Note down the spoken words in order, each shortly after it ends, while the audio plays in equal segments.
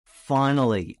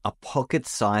Finally, a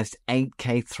pocket-sized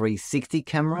 8K 360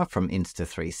 camera from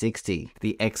Insta360.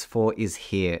 The X4 is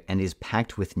here and is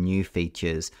packed with new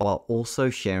features, while also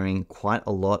sharing quite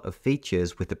a lot of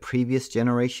features with the previous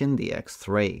generation, the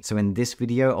X3. So in this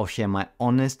video, I'll share my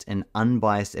honest and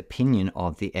unbiased opinion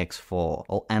of the X4.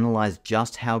 I'll analyze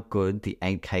just how good the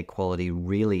 8K quality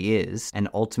really is, and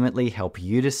ultimately help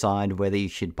you decide whether you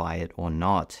should buy it or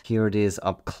not. Here it is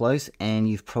up close, and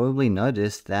you've probably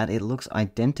noticed that it looks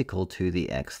identical to the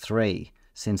X3.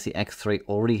 Since the X3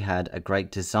 already had a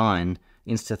great design,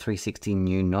 Insta360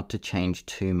 knew not to change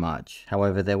too much.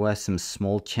 However, there were some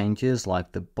small changes,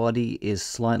 like the body is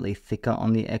slightly thicker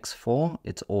on the X4,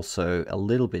 it's also a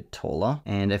little bit taller,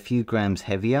 and a few grams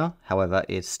heavier. However,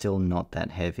 it's still not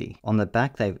that heavy. On the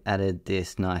back, they've added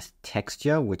this nice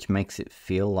texture, which makes it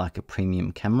feel like a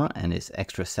premium camera and is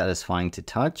extra satisfying to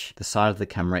touch. The side of the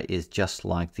camera is just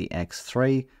like the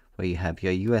X3, where you have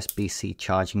your USB-C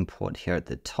charging port here at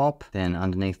the top. Then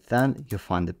underneath that, you'll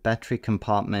find the battery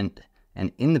compartment.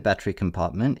 And in the battery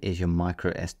compartment is your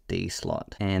micro SD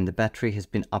slot. And the battery has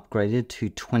been upgraded to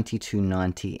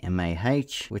 2290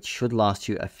 mAh, which should last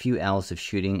you a few hours of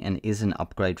shooting and is an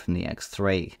upgrade from the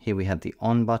X3. Here we have the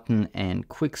on button and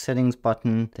quick settings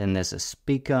button. Then there's a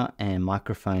speaker and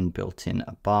microphone built in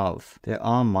above. There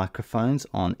are microphones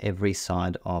on every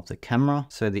side of the camera,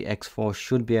 so the X4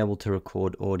 should be able to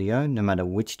record audio no matter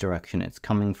which direction it's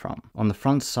coming from. On the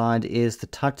front side is the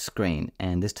touchscreen,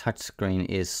 and this touchscreen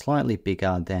is slightly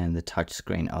bigger than the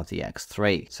touchscreen of the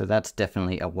X3, so that's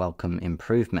definitely a welcome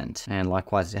improvement. And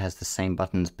likewise, it has the same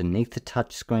buttons beneath the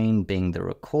touchscreen, being the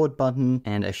record button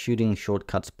and a shooting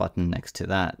shortcuts button next to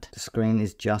that. The screen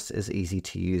is just as easy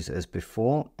to use as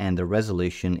before, and the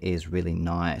resolution is really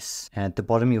nice. At the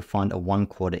bottom, you'll find a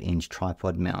 1/4 inch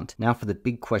tripod mount. Now for the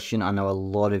big question I know a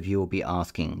lot of you will be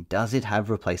asking, does it have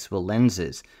replaceable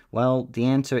lenses? Well, the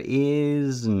answer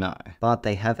is no, but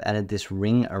they have added this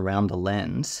ring around the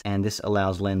lens, and this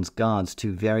allows lens guards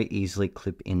to very easily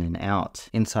clip in and out.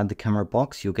 Inside the camera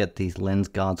box, you'll get these lens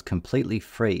guards completely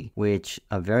free, which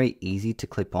are very easy to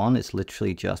clip on. It's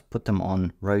literally just put them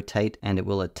on, rotate, and it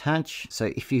will attach.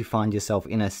 So if you find yourself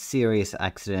in a serious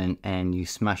accident and you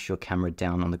smash your camera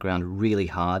down on the ground really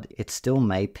hard, it still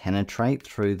may penetrate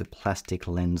through the plastic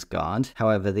lens guard.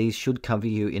 However, these should cover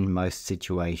you in most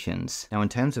situations. Now in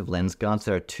terms of lens guards,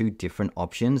 there are two different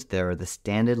options. There are the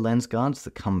standard lens guards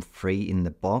that come free in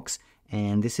the box,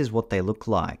 and this is what they look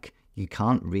like. You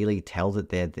can't really tell that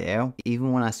they're there.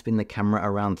 Even when I spin the camera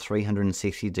around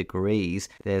 360 degrees,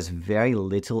 there's very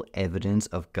little evidence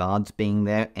of guards being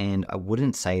there, and I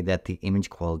wouldn't say that the image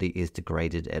quality is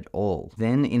degraded at all.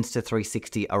 Then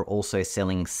Insta360 are also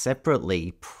selling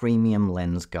separately premium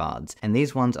lens guards, and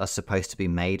these ones are supposed to be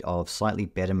made of slightly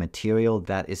better material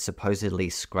that is supposedly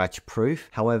scratch proof.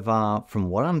 However, from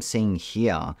what I'm seeing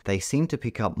here, they seem to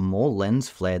pick up more lens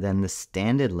flare than the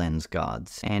standard lens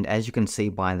guards. And as you can see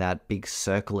by that big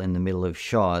circle in the middle of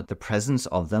shot, the presence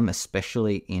of them,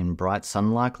 especially in bright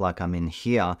sunlight like I'm in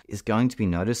here, is going to be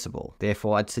noticeable.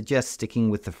 Therefore, I'd suggest sticking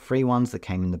with the free ones that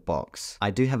came in the box. I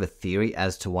do have a theory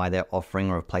as to why they're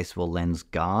offering replaceable lens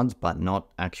guards, but not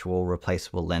actual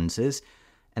replaceable lenses.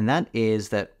 And that is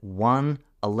that, one,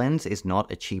 a lens is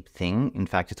not a cheap thing. In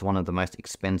fact, it's one of the most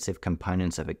expensive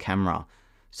components of a camera.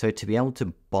 So to be able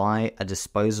to buy a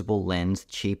disposable lens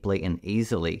cheaply and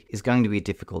easily is going to be a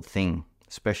difficult thing,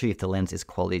 especially if the lens is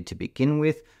quality to begin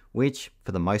with, which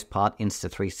for the most part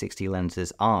Insta360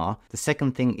 lenses are. The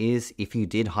second thing is, if you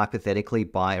did hypothetically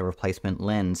buy a replacement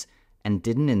lens and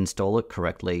didn't install it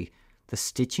correctly, the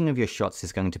stitching of your shots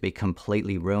is going to be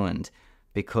completely ruined,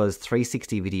 because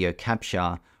 360 video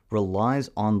capture relies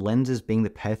on lenses being the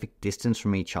perfect distance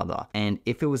from each other, and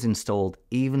if it was installed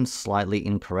even slightly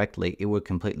incorrectly, it would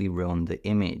completely ruin the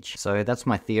image. So that's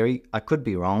my theory. I could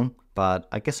be wrong, but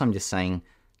I guess I'm just saying,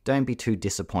 don't be too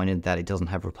disappointed that it doesn't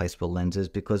have replaceable lenses,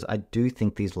 because I do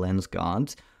think these lens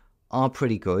guards are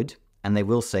pretty good and they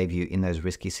will save you in those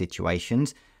risky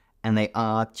situations. And they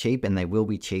are cheap, and they will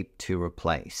be cheap to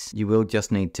replace. You will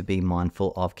just need to be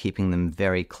mindful of keeping them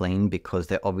very clean, because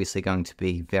they're obviously going to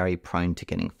be very prone to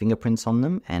getting fingerprints on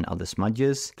them and other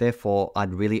smudges. Therefore,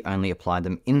 I'd really only apply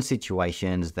them in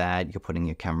situations that you're putting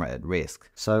your camera at risk.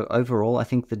 So overall, I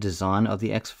think the design of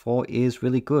the X4 is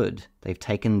really good. They've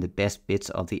taken the best bits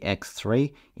of the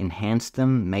X3, enhanced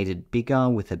them, made it bigger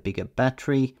with a bigger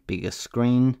battery, bigger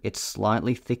screen. It's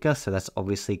slightly thicker, so that's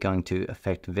obviously going to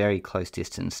affect very close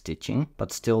distance stitching.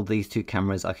 But still, these two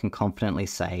cameras, I can confidently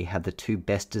say, have the two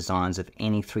best designs of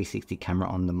any 360 camera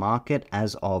on the market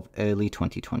as of early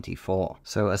 2024.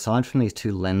 So aside from these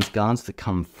two lens guards that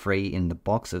come free in the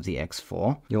box of the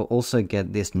X4, you'll also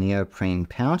get this neoprene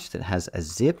pouch that has a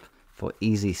zip for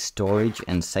easy storage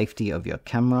and safety of your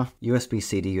camera,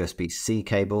 USB-C to USB-C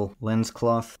cable, lens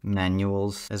cloth,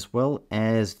 manuals, as well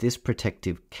as this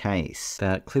protective case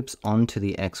that clips onto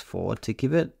the X4 to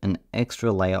give it an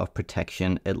extra layer of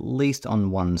protection at least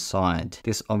on one side.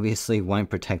 This obviously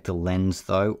won't protect the lens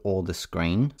though, or the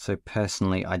screen, so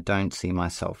personally I don't see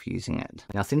myself using it.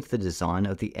 Now, since the design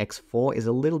of the X4 is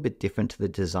a little bit different to the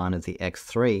design of the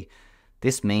X3,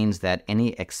 this means that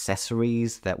any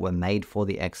accessories that were made for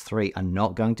the X3 are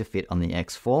not going to fit on the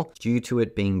X4 due to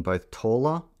it being both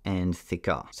taller and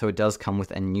thicker. So it does come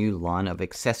with a new line of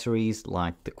accessories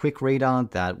like the quick reader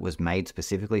that was made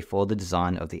specifically for the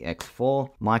design of the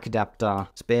X4, mic adapter,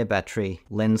 spare battery,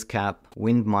 lens cap,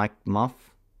 wind mic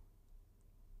muff,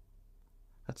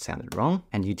 that sounded wrong,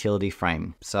 and utility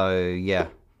frame. So yeah,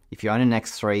 if you own an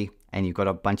X3 and you've got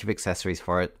a bunch of accessories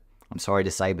for it, I'm sorry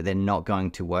to say, but they're not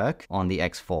going to work on the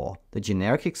X4. The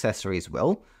generic accessories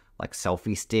will, like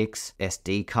selfie sticks,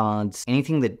 SD cards,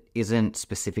 anything that isn't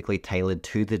specifically tailored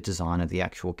to the design of the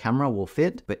actual camera will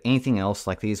fit, but anything else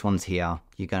like these ones here,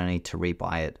 you're going to need to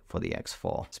rebuy it for the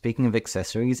X4. Speaking of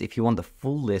accessories, if you want the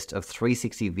full list of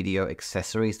 360 video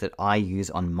accessories that I use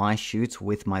on my shoots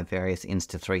with my various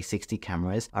Insta360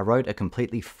 cameras, I wrote a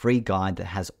completely free guide that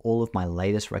has all of my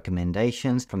latest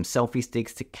recommendations, from selfie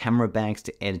sticks to camera bags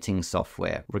to editing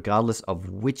software. Regardless of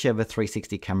whichever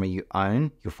 360 camera you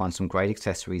own, you'll find some great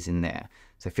accessories in there.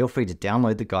 So feel free to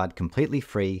download the guide completely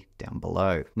free down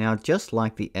below. Now, just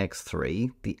like the X3,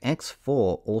 the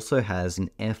X4 also has an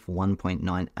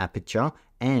f1.9 aperture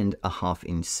and a 1/2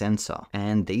 inch sensor.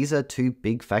 And these are two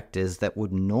big factors that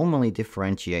would normally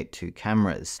differentiate two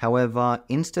cameras. However,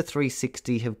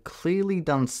 Insta360 have clearly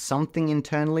done something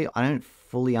internally. I don't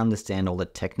fully understand all the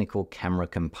technical camera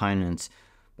components,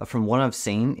 but from what I've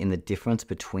seen in the difference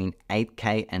between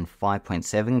 8K and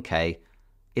 5.7K,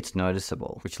 it's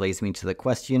noticeable, which leads me to the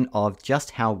question of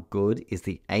just how good is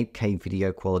the 8K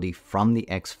video quality from the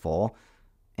X4,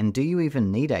 and do you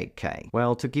even need 8K?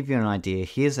 Well, to give you an idea,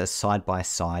 here's a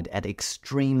side-by-side at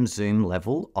extreme zoom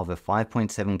level of a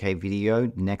 5.7K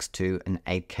video next to an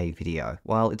 8K video.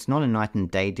 While it's not a night and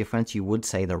day difference, you would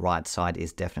say the right side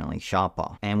is definitely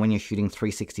sharper. And when you're shooting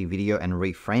 360 video and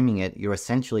reframing it, you're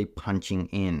essentially punching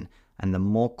in. And the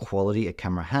more quality a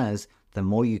camera has, the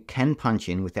more you can punch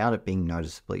in without it being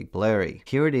noticeably blurry.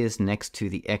 Here it is next to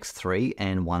the X3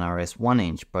 and One RS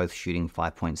 1-inch, both shooting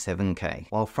 5.7K.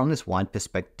 While from this wide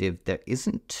perspective, there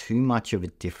isn't too much of a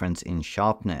difference in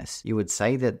sharpness. You would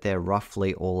say that they're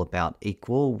roughly all about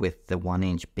equal, with the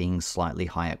 1-inch being slightly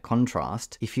higher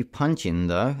contrast. If you punch in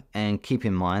though, and keep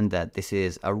in mind that this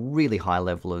is a really high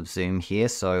level of zoom here,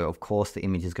 so of course the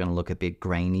image is going to look a bit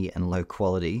grainy and low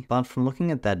quality, but from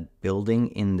looking at that building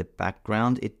in the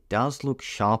background, it does look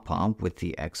sharper with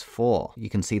the X4. You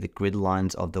can see the grid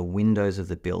lines of the windows of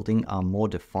the building are more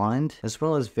defined, as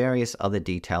well as various other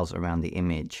details around the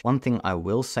image. One thing I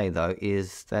will say though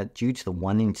is that due to the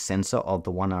 1-inch sensor of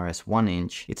the One RS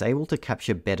 1-inch, it's able to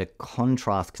capture better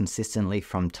contrast consistently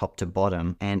from top to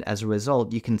bottom, and as a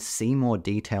result you can see more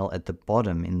detail at the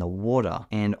bottom in the water,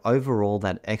 and overall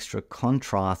that extra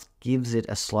contrast gives it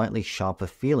a slightly sharper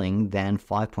feeling than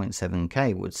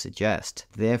 5.7K would suggest.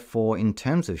 Therefore, in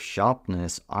terms of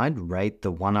sharpness, I'd rate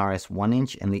the One RS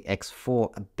 1-inch and the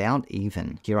X4 about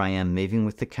even. Here I am moving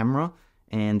with the camera,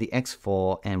 and the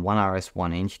X4 and One RS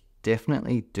 1-inch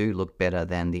definitely do look better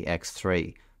than the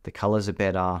X3. The colors are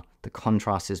better, the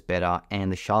contrast is better,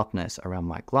 and the sharpness around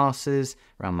my glasses,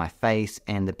 around my face,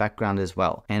 and the background as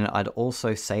well. And I'd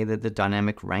also say that the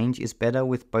dynamic range is better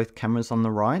with both cameras on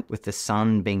the right, with the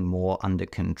sun being more under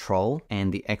control,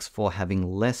 and the X4 having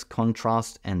less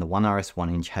contrast, and the One RS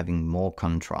 1-inch having more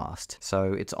contrast.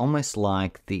 So it's almost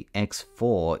like the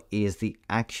X4 is the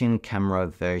action camera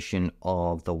version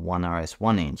of the One RS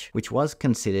 1-inch, which was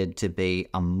considered to be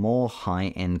a more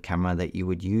high-end camera that you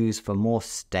would use for more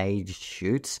staged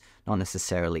shoots, not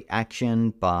necessarily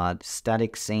action, but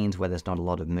static scenes where there's not a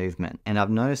lot of movement. And I've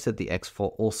noticed that the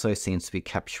X4 also seems to be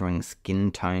capturing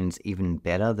skin tones even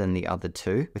better than the other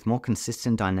two, with more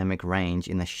consistent dynamic range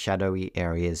in the shadowy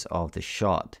areas of the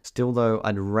shot. Still though,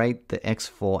 I'd rate the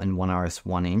X4 and One RS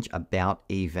 1-inch about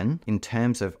even in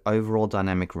terms of overall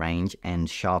dynamic range and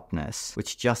sharpness,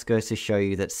 which just goes to show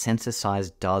you that sensor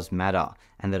size does matter,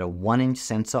 and that a 1-inch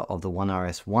sensor of the One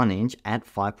RS 1-inch at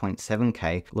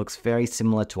 5.7K looks very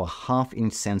similar to a 1/2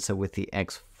 inch sensor with the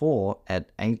X4 X4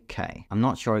 at 8K. I'm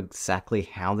not sure exactly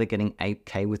how they're getting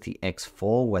 8K with the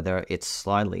X4, whether it's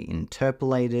slightly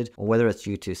interpolated or whether it's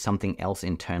due to something else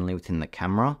internally within the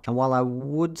camera. And while I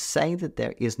would say that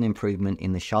there is an improvement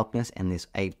in the sharpness and this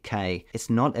 8K, it's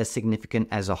not as significant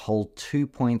as a whole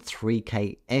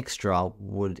 2.3K extra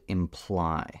would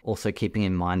imply. Also keeping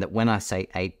in mind that when I say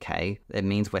 8K, that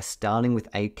means we're starting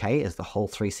with 8K as the whole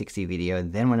 360 video.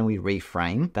 Then when we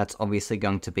reframe, that's obviously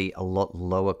going to be a lot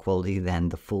lower quality than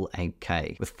the full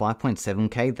 8K. With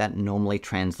 5.7K, that normally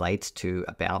translates to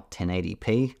about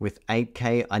 1080p. With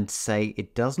 8K, I'd say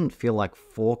it doesn't feel like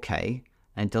 4K,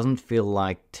 and it doesn't feel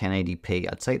like 1080p.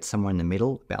 I'd say it's somewhere in the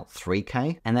middle, about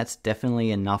 3K, and that's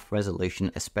definitely enough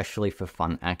resolution, especially for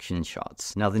fun action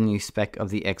shots. Another new spec of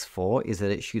the X4 is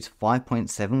that it shoots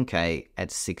 5.7K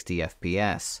at 60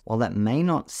 FPS. While that may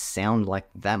not sound like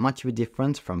that much of a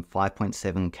difference from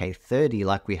 5.7K 30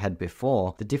 like we had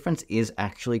before, the difference is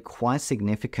actually quite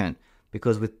significant,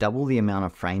 because with double the amount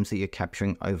of frames that you're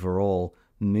capturing overall,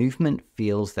 movement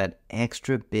feels that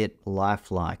extra bit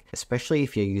lifelike, especially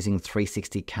if you're using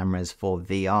 360 cameras for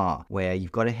VR, where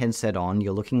you've got a headset on,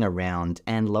 you're looking around,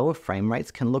 and lower frame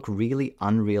rates can look really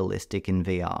unrealistic in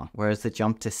VR. Whereas the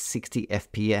jump to 60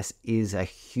 FPS is a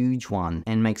huge one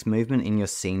and makes movement in your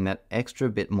scene that extra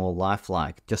bit more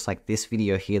lifelike. Just like this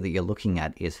video here that you're looking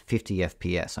at is 50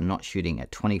 FPS. I'm not shooting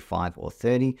at 25 or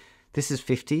 30. This is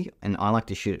 50, and I like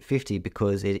to shoot at 50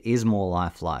 because it is more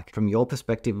lifelike. From your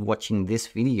perspective watching this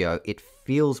video, it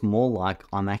feels more like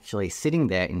I'm actually sitting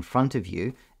there in front of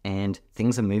you and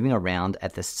things are moving around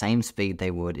at the same speed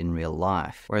they would in real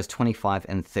life. Whereas 25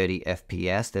 and 30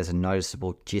 FPS, there's a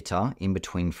noticeable jitter in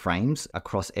between frames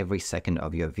across every second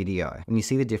of your video. When you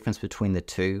see the difference between the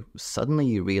two, suddenly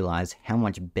you realize how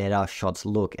much better shots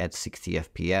look at 60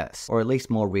 FPS, or at least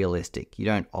more realistic. You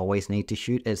don't always need to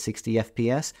shoot at 60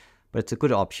 FPS, but it's a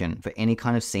good option for any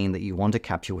kind of scene that you want to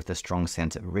capture with a strong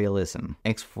sense of realism.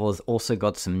 X4's also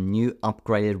got some new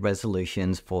upgraded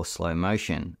resolutions for slow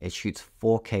motion. It shoots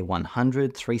 4K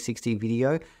 100 360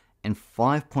 video and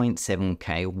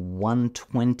 5.7K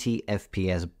 120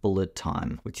 FPS bullet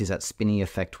time, which is that spinny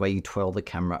effect where you twirl the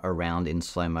camera around in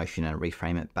slow motion and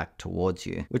reframe it back towards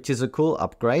you, which is a cool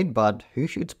upgrade, but who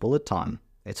shoots bullet time?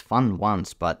 It's fun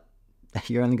once, but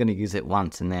you're only going to use it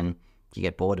once and then you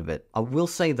get bored of it. I will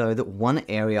say though that one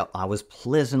area I was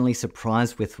pleasantly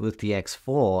surprised with the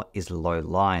X4 is low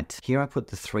light. Here I put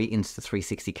the three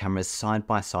Insta360 cameras side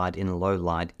by side in low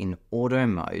light in auto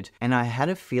mode, and I had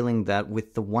a feeling that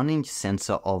with the 1-inch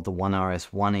sensor of the One RS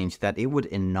 1-inch that it would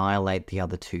annihilate the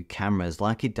other two cameras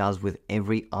like it does with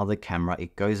every other camera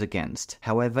it goes against.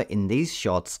 However, in these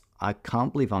shots, I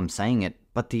can't believe I'm saying it,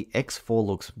 but the X4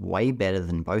 looks way better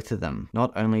than both of them.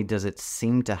 Not only does it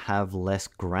seem to have less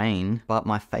grain, but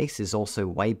my face is also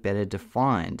way better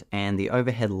defined, and the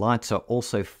overhead lights are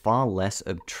also far less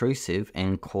obtrusive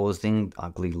and causing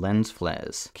ugly lens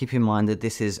flares. Keep in mind that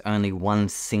this is only one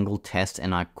single test,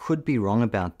 and I could be wrong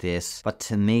about this, but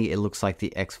to me it looks like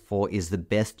the X4 is the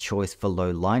best choice for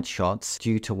low light shots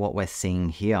due to what we're seeing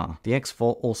here. The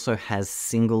X4 also has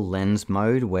single lens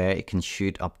mode where it can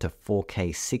shoot up to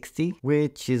 4K 60, which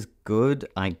is good,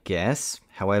 I guess.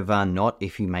 However, not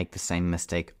if you make the same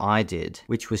mistake I did,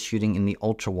 which was shooting in the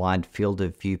ultra-wide field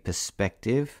of view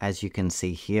perspective, as you can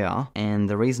see here. And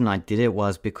the reason I did it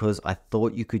was because I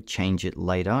thought you could change it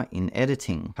later in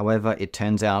editing. However, it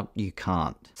turns out you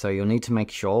can't. So you'll need to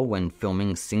make sure when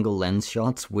filming single lens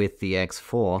shots with the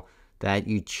X4 that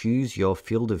you choose your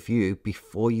field of view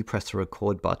before you press the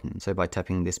record button. So by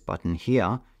tapping this button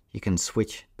here, you can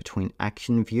switch between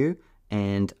action view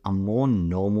and a more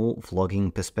normal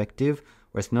vlogging perspective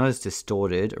where it's not as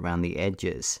distorted around the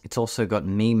edges. It's also got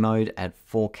me mode at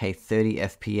 4K 30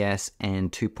 FPS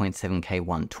and 2.7K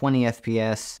 120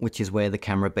 FPS, which is where the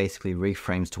camera basically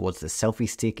reframes towards the selfie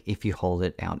stick if you hold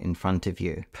it out in front of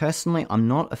you. Personally, I'm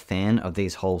not a fan of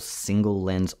these whole single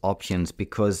lens options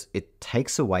because it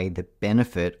takes away the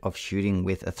benefit of shooting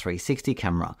with a 360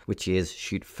 camera, which is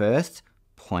shoot first,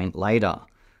 point later.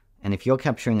 And if you're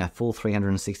capturing a full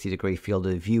 360-degree field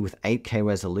of view with 8K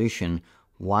resolution,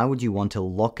 why would you want to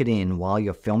lock it in while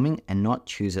you're filming and not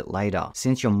choose it later?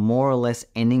 Since you're more or less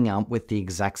ending up with the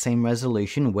exact same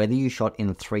resolution whether you shot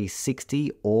in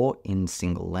 360 or in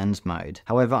single lens mode.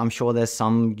 However, I'm sure there's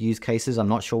some use cases, I'm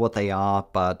not sure what they are,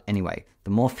 but anyway, the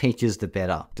more features the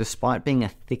better. Despite being a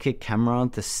thicker camera,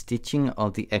 the stitching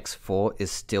of the X4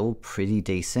 is still pretty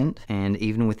decent, and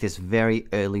even with this very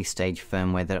early stage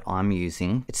firmware that I'm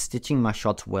using, it's stitching my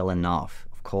shots well enough.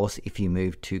 Of course, if you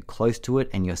move too close to it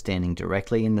and you're standing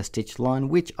directly in the stitch line,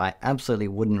 which I absolutely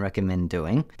wouldn't recommend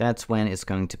doing, that's when it's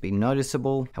going to be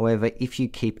noticeable. However, if you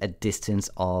keep a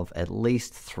distance of at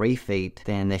least 3 feet,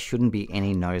 then there shouldn't be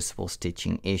any noticeable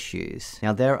stitching issues.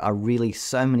 Now, there are really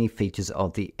so many features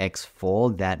of the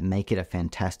X4 that make it a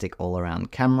fantastic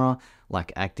all-around camera,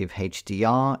 like active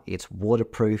HDR, it's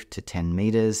waterproof to 10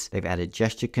 meters, they've added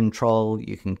gesture control,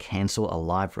 you can cancel a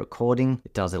live recording,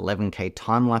 it does 11K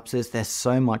time lapses, there's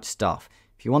so much stuff.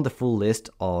 If you want the full list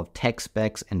of tech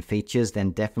specs and features, then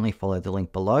definitely follow the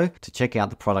link below to check out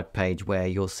the product page where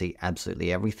you'll see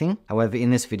absolutely everything. However,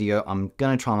 in this video, I'm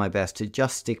going to try my best to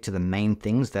just stick to the main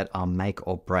things that are make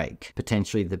or break,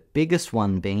 potentially the biggest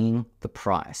one being the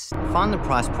price. I find the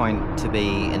price point to be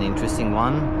an interesting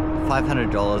one.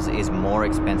 $500 is more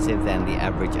expensive than the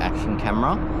average action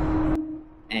camera,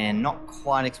 and not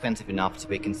quite expensive enough to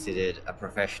be considered a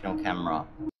professional camera.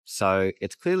 So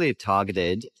it's clearly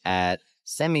targeted at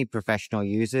semi-professional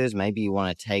users. Maybe you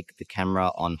want to take the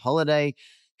camera on holiday,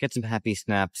 get some happy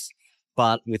snaps,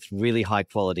 but with really high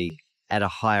quality at a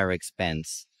higher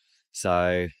expense.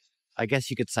 So I guess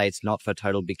you could say it's not for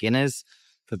total beginners.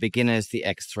 For beginners, the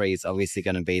X3 is obviously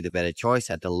going to be the better choice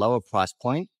at the lower price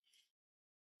point.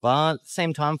 But at the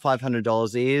same time,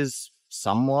 $500 is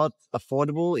somewhat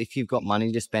affordable if you've got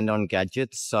money to spend on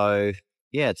gadgets. So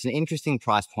yeah, it's an interesting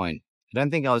price point. I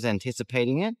don't think I was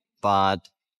anticipating it, but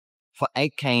for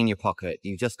 8K in your pocket,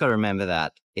 you've just got to remember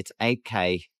that it's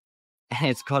 8K and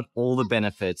it's got all the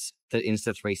benefits that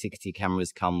Insta360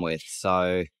 cameras come with.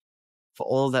 So for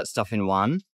all of that stuff in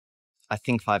one, I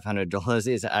think $500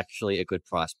 is actually a good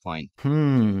price point.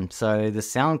 So the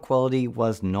sound quality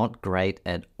was not great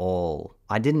at all.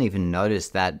 I didn't even notice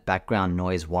that background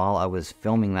noise while I was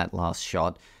filming that last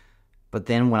shot. But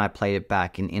then when I played it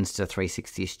back in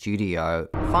Insta360 Studio,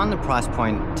 I find the price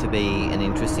point to be an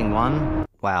interesting one.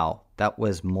 Wow, that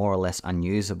was more or less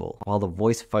unusable. While the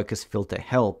voice focus filter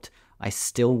helped, I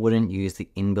still wouldn't use the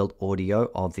inbuilt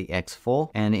audio of the X4,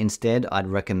 and instead I'd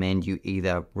recommend you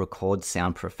either record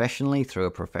sound professionally through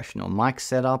a professional mic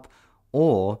setup,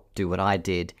 or do what I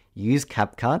did, use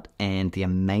CapCut and the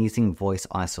amazing voice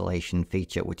isolation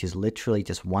feature, which is literally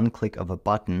just one click of a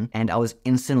button, and I was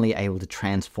instantly able to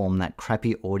transform that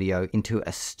crappy audio into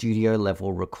a studio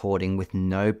level recording with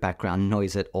no background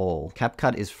noise at all.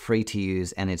 CapCut is free to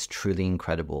use and it's truly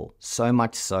incredible. So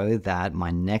much so that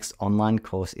my next online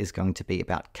course is going to be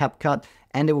about CapCut,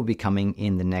 and it will be coming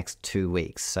in the next 2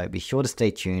 weeks. So be sure to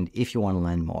stay tuned if you want to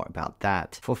learn more about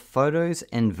that. For photos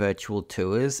and virtual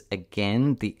tours,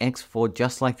 again, the X4,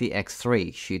 just like the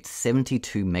X3, shoots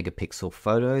 72 megapixel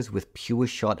photos with pure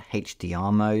shot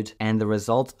HDR mode, and the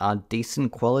results are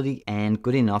decent quality and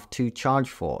good enough to charge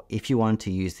for if you want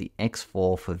to use the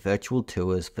X4 for virtual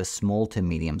tours for small to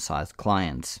medium sized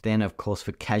clients. Then of course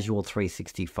for casual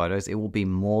 360 photos, it will be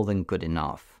more than good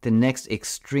enough. The next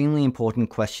extremely important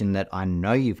question that I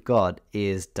know you've got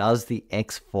is, does the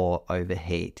X4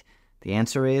 overheat? The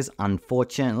answer is,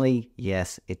 unfortunately,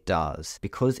 yes, it does.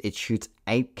 Because it shoots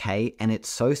 8K and it's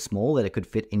so small that it could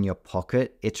fit in your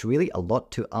pocket, it's really a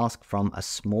lot to ask from a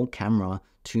small camera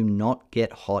to not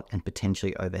get hot and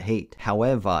potentially overheat.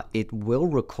 However, it will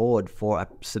record for a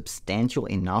substantial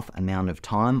enough amount of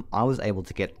time. I was able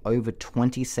to get over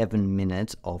 27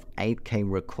 minutes of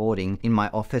 8K recording in my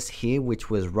office here, which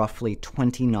was roughly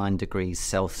 29 degrees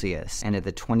Celsius. And at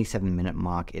the 27-minute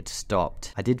mark, it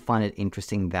stopped. I did find it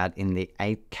interesting that in the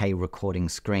 8K recording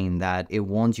screen that it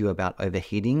warns you about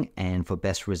overheating, and for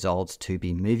best results to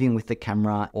be moving with the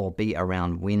camera or be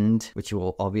around wind, which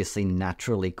will obviously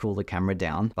naturally cool the camera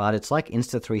down. But it's like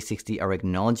Insta360 are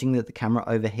acknowledging that the camera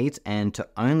overheats and to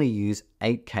only use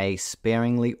 8K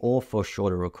sparingly or for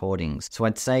shorter recordings. So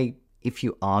I'd say if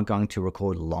you are going to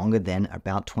record longer than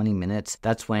about 20 minutes,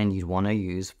 that's when you'd want to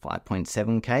use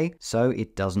 5.7K so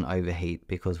it doesn't overheat,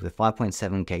 because with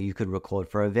 5.7K you could record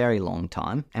for a very long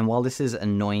time. And while this is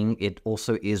annoying, it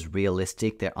also is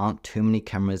realistic. There aren't too many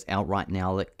cameras out right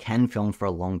now that can film for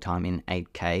a long time in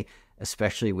 8K,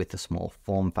 especially with the small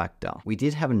form factor. We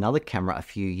did have another camera a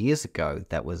few years ago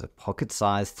that was a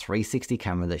pocket-sized 360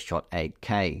 camera that shot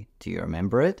 8K. Do you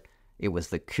remember it? It was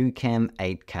the QCam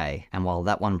 8K, and while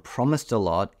that one promised a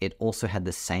lot, it also had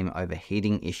the same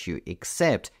overheating issue,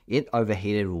 except it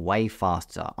overheated way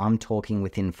faster. I'm talking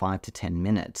within 5 to 10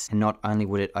 minutes. And not only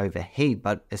would it overheat,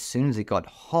 but as soon as it got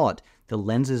hot, the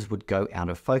lenses would go out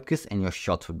of focus and your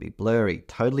shots would be blurry,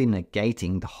 totally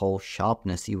negating the whole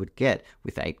sharpness you would get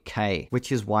with 8K,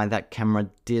 which is why that camera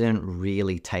didn't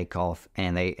really take off,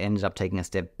 and they ended up taking a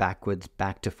step backwards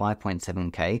back to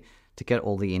 5.7K to get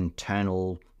all the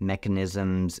internal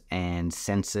mechanisms and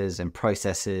sensors and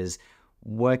processes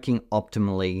working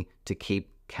optimally to keep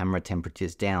camera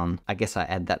temperatures down. I guess I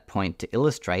add that point to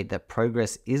illustrate that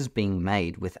progress is being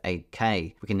made with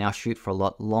 8K. We can now shoot for a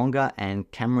lot longer and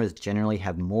cameras generally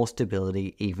have more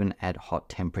stability even at hot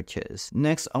temperatures.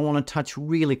 Next, I want to touch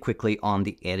really quickly on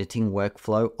the editing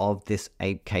workflow of this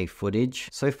 8K footage.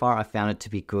 So far, I found it to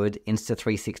be good.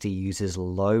 Insta360 uses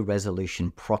low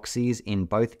resolution proxies in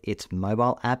both its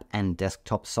mobile app and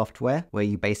desktop software, where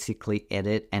you basically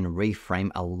edit and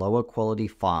reframe a lower quality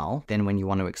file. Then when you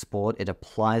want to export, it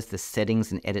applies the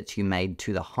settings and edits you made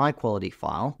to the high quality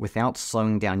file without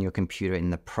slowing down your computer in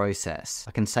the process.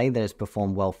 I can say that it's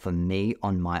performed well for me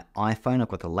on my iPhone. I've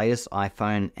got the latest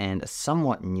iPhone and a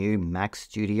somewhat new Mac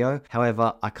Studio.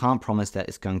 However, I can't promise that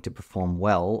it's going to perform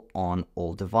well on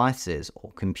all devices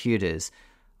or computers.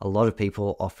 A lot of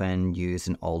people often use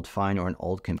an old phone or an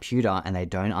old computer and they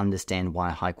don't understand why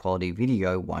high quality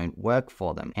video won't work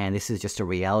for them. And this is just a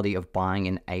reality of buying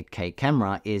an 8K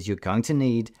camera, is you're going to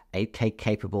need 8K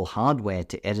capable hardware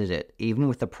to edit it, even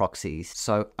with the proxies.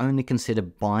 So only consider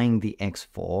buying the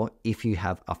X4 if you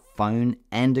have a phone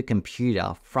and a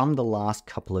computer from the last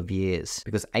couple of years,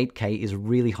 because 8K is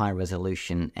really high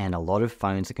resolution and a lot of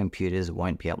phones and computers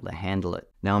won't be able to handle it.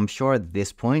 Now, I'm sure at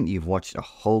this point you've watched a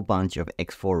whole bunch of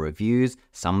X4 reviews.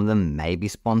 Some of them may be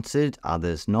sponsored,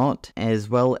 others not, as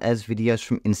well as videos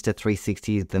from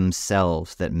Insta360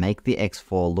 themselves that make the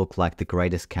X4 look like the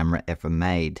greatest camera ever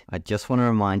made. I just want to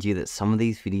remind you that some of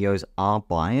these videos are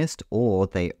biased, or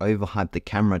they overhype the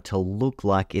camera to look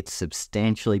like it's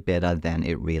substantially better than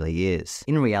it really is.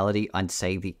 In reality, I'd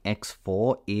say the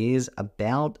X4 is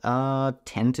about a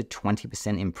 10 to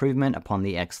 20% improvement upon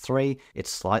the X3. It's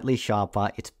slightly sharper,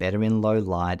 it's better in low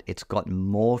light, it's got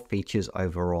more features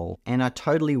overall, and I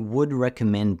totally would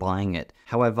recommend buying it.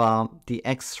 However, the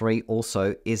X3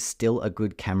 also is still a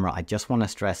good camera. I just want to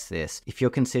stress this. If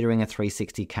you're considering a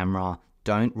 360 camera,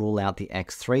 don't rule out the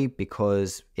X3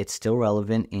 because it's still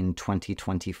relevant in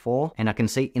 2024. And I can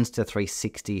see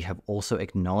Insta360 have also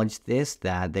acknowledged this,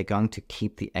 that they're going to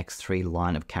keep the X3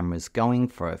 line of cameras going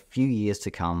for a few years to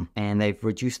come. And they've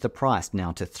reduced the price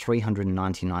now to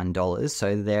 $399.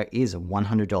 So there is a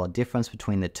 $100 difference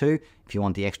between the two. If you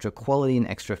want the extra quality and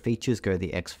extra features, go to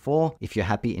the X4. If you're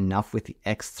happy enough with the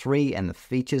X3 and the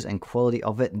features and quality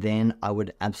of it, then I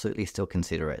would absolutely still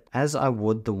consider it, as I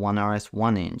would the One RS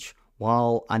 1-inch.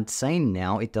 While I'd say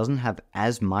now it doesn't have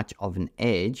as much of an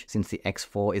edge, since the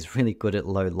X4 is really good at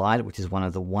low light, which is one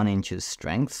of the 1-inch's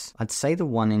strengths, I'd say the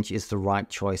 1-inch is the right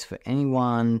choice for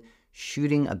anyone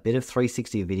shooting a bit of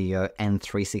 360 video and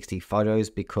 360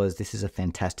 photos, because this is a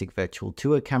fantastic virtual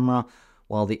tour camera,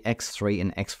 while the X3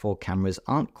 and X4 cameras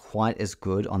aren't quite as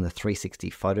good on the 360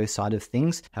 photo side of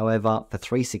things. However, for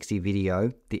 360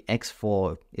 video, the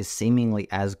X4 is seemingly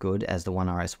as good as the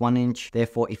One RS 1-inch.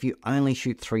 Therefore, if you only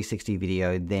shoot 360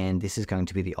 video, then this is going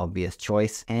to be the obvious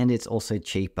choice, and it's also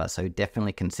cheaper, so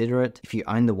definitely consider it. If you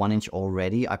own the 1-inch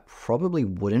already, I probably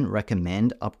wouldn't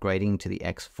recommend upgrading to the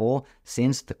X4,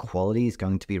 since the quality is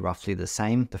going to be roughly the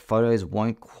same. The photos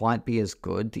won't quite be as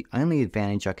good. The only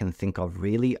advantage I can think of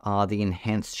really are the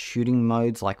enhanced shooting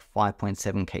modes, like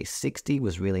 5.7K 60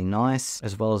 was really nice,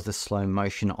 as well as the slow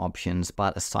motion options.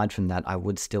 But aside from that, I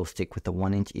would still stick with the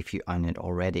 1-inch if you own it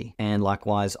already. And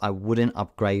likewise, I wouldn't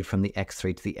upgrade from the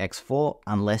X3 to the X4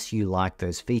 unless you like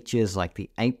those features like the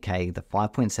 8K, the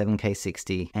 5.7K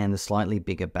 60, and the slightly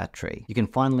bigger battery. You can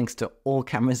find links to all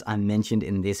cameras I mentioned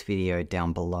in this video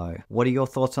down below. What are your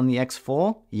thoughts on the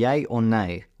X4? Yay or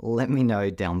nay? Let me know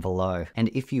down below. And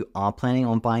if you are planning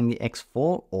on buying the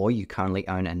X4, or you currently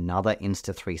own another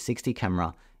Insta360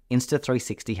 camera,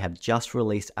 Insta360 have just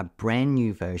released a brand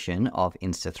new version of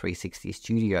Insta360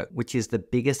 Studio, which is the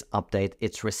biggest update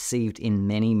it's received in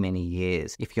many, many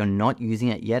years. If you're not using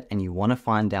it yet and you want to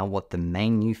find out what the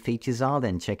main new features are,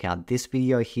 then check out this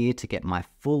video here to get my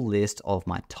full list of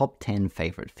my top 10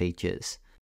 favorite features.